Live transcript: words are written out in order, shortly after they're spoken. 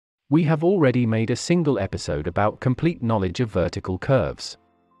We have already made a single episode about complete knowledge of vertical curves.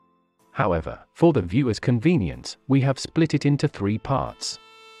 However, for the viewer's convenience, we have split it into 3 parts.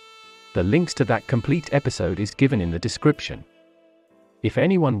 The links to that complete episode is given in the description. If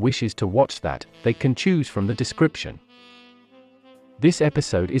anyone wishes to watch that, they can choose from the description. This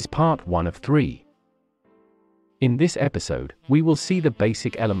episode is part 1 of 3. In this episode, we will see the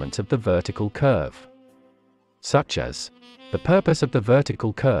basic elements of the vertical curve, such as the purpose of the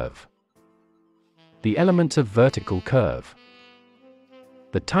vertical curve, the elements of vertical curve,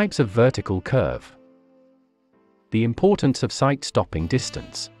 the types of vertical curve, the importance of sight stopping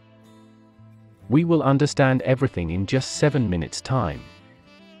distance. We will understand everything in just 7 minutes' time.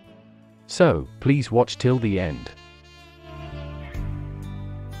 So, please watch till the end.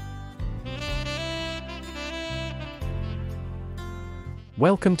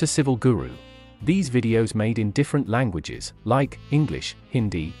 Welcome to Civil Guru. These videos made in different languages, like English,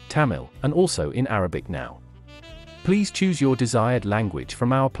 Hindi, Tamil, and also in Arabic now. Please choose your desired language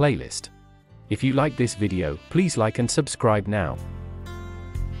from our playlist. If you like this video, please like and subscribe now.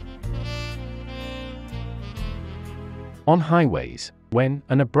 On highways, when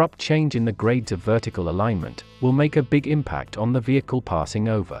an abrupt change in the grades of vertical alignment will make a big impact on the vehicle passing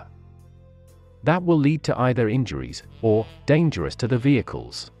over. That will lead to either injuries or dangerous to the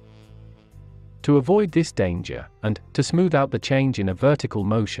vehicles. To avoid this danger, and to smooth out the change in a vertical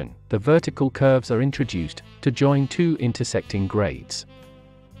motion, the vertical curves are introduced to join 2 intersecting grades.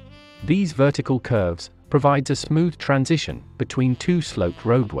 These vertical curves provides a smooth transition between 2 sloped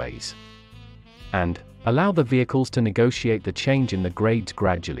roadways, and allow the vehicles to negotiate the change in the grades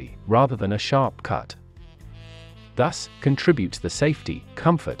gradually, rather than a sharp cut. Thus, contributes the safety,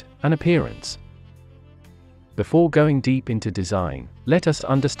 comfort, and appearance. Before going deep into design, let us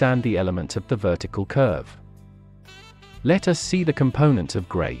understand the elements of the vertical curve. Let us see the components of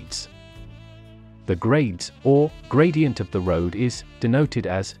grades. The grades, or gradient of the road, is denoted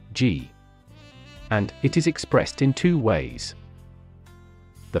as G, and it is expressed in 2 ways.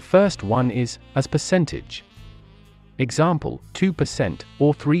 The first one is as percentage. Example, 2%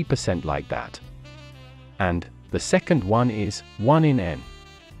 or 3% like that. And the second one is 1 in n,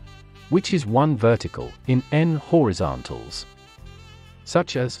 which is 1 vertical in n horizontals,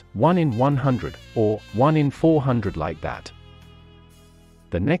 such as 1 in 100 or 1 in 400 like that.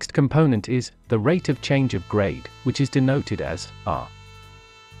 The next component is the rate of change of grade, which is denoted as R.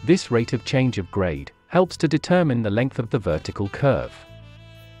 This rate of change of grade helps to determine the length of the vertical curve.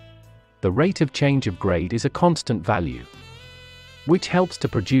 The rate of change of grade is a constant value, which helps to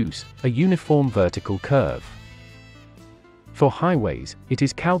produce a uniform vertical curve. For highways, it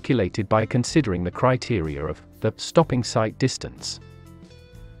is calculated by considering the criteria of the stopping sight distance.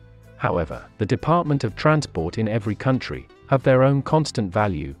 However, the Department of Transport in every country have their own constant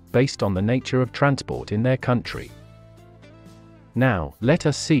value based on the nature of transport in their country. Now, let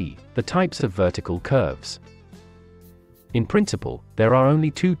us see the types of vertical curves. In principle, there are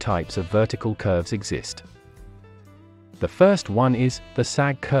only 2 types of vertical curves exist. The first one is the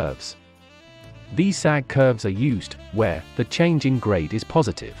sag curves. These sag curves are used where the change in grade is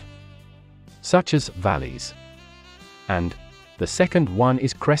positive, such as valleys. And the second one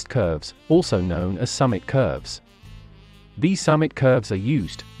is crest curves, also known as summit curves. These summit curves are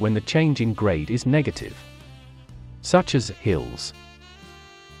used when the change in grade is negative, such as hills.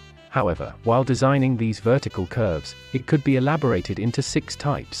 However, while designing these vertical curves, it could be elaborated into 6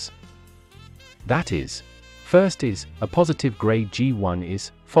 types. That is, first is a positive grade G1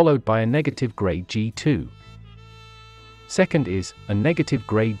 is followed by a negative grade G2. Second is a negative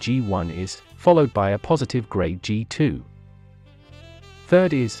grade G1 is followed by a positive grade G2.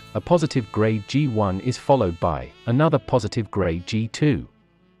 Third is a positive grade G1 is followed by another positive grade G2.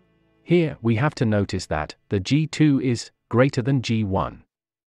 Here we have to notice that the G2 is greater than G1.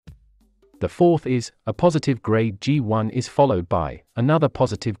 The fourth is a positive grade G1 is followed by another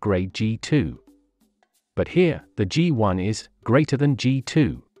positive grade G2. But here, the G1 is greater than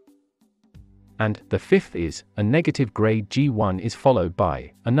G2. And the fifth is a negative grade G1 is followed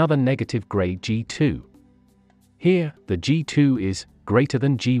by another negative grade G2. Here, the G2 is greater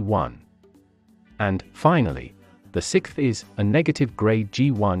than G1. And finally, the sixth is a negative grade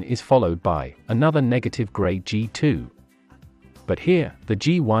G1 is followed by another negative grade G2. But here, the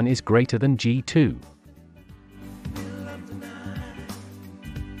G1 is greater than G2.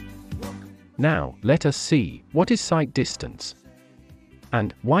 Now, let us see what is sight distance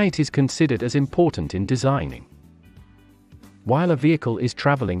and why it is considered as important in designing. While a vehicle is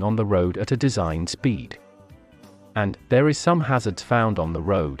traveling on the road at a design speed, and there is some hazards found on the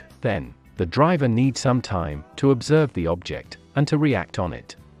road, then the driver needs some time to observe the object and to react on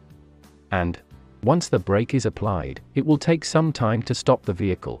it. And once the brake is applied, it will take some time to stop the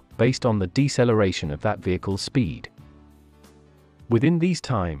vehicle, based on the deceleration of that vehicle's speed. Within these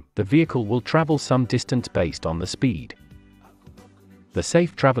time, the vehicle will travel some distance based on the speed. The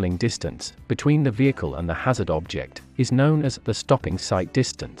safe traveling distance between the vehicle and the hazard object is known as the stopping sight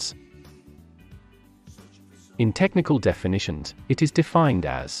distance. In technical definitions, it is defined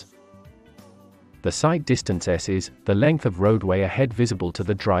as: the sight distance S is the length of roadway ahead visible to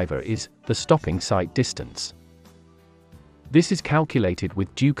the driver is the stopping sight distance. This is calculated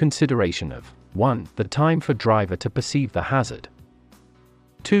with due consideration of 1. The time for driver to perceive the hazard.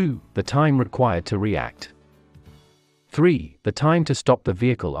 2. The time required to react. 3. The time to stop the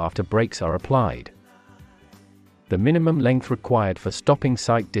vehicle after brakes are applied. The minimum length required for stopping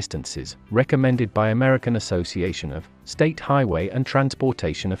sight distances, recommended by American Association of State Highway and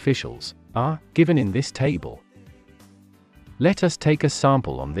Transportation Officials, are given in this table. Let us take a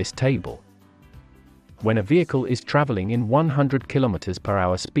sample on this table. When a vehicle is traveling in 100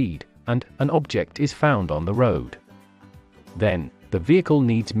 km/h speed, and an object is found on the road, then the vehicle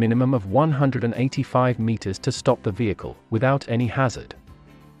needs minimum of 185 meters to stop the vehicle without any hazard.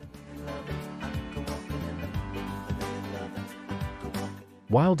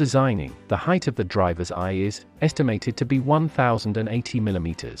 While designing, the height of the driver's eye is estimated to be 1080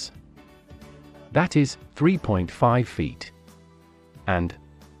 millimeters. That is 3.5 feet. And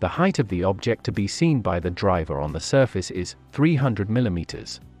the height of the object to be seen by the driver on the surface is 300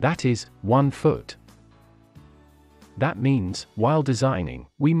 millimeters. That is 1 foot. That means, while designing,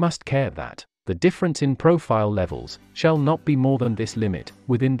 we must care that the difference in profile levels shall not be more than this limit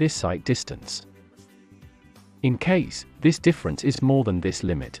within this sight distance. In case this difference is more than this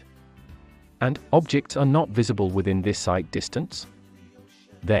limit, and objects are not visible within this sight distance,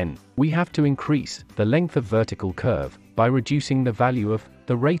 then we have to increase the length of vertical curve by reducing the value of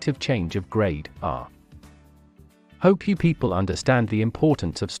the rate of change of grade, r. Hope you people understand the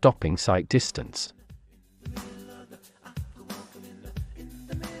importance of stopping sight distance.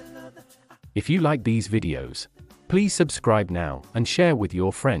 If you like these videos, please subscribe now and share with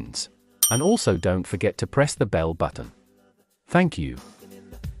your friends. And also don't forget to press the bell button. Thank you.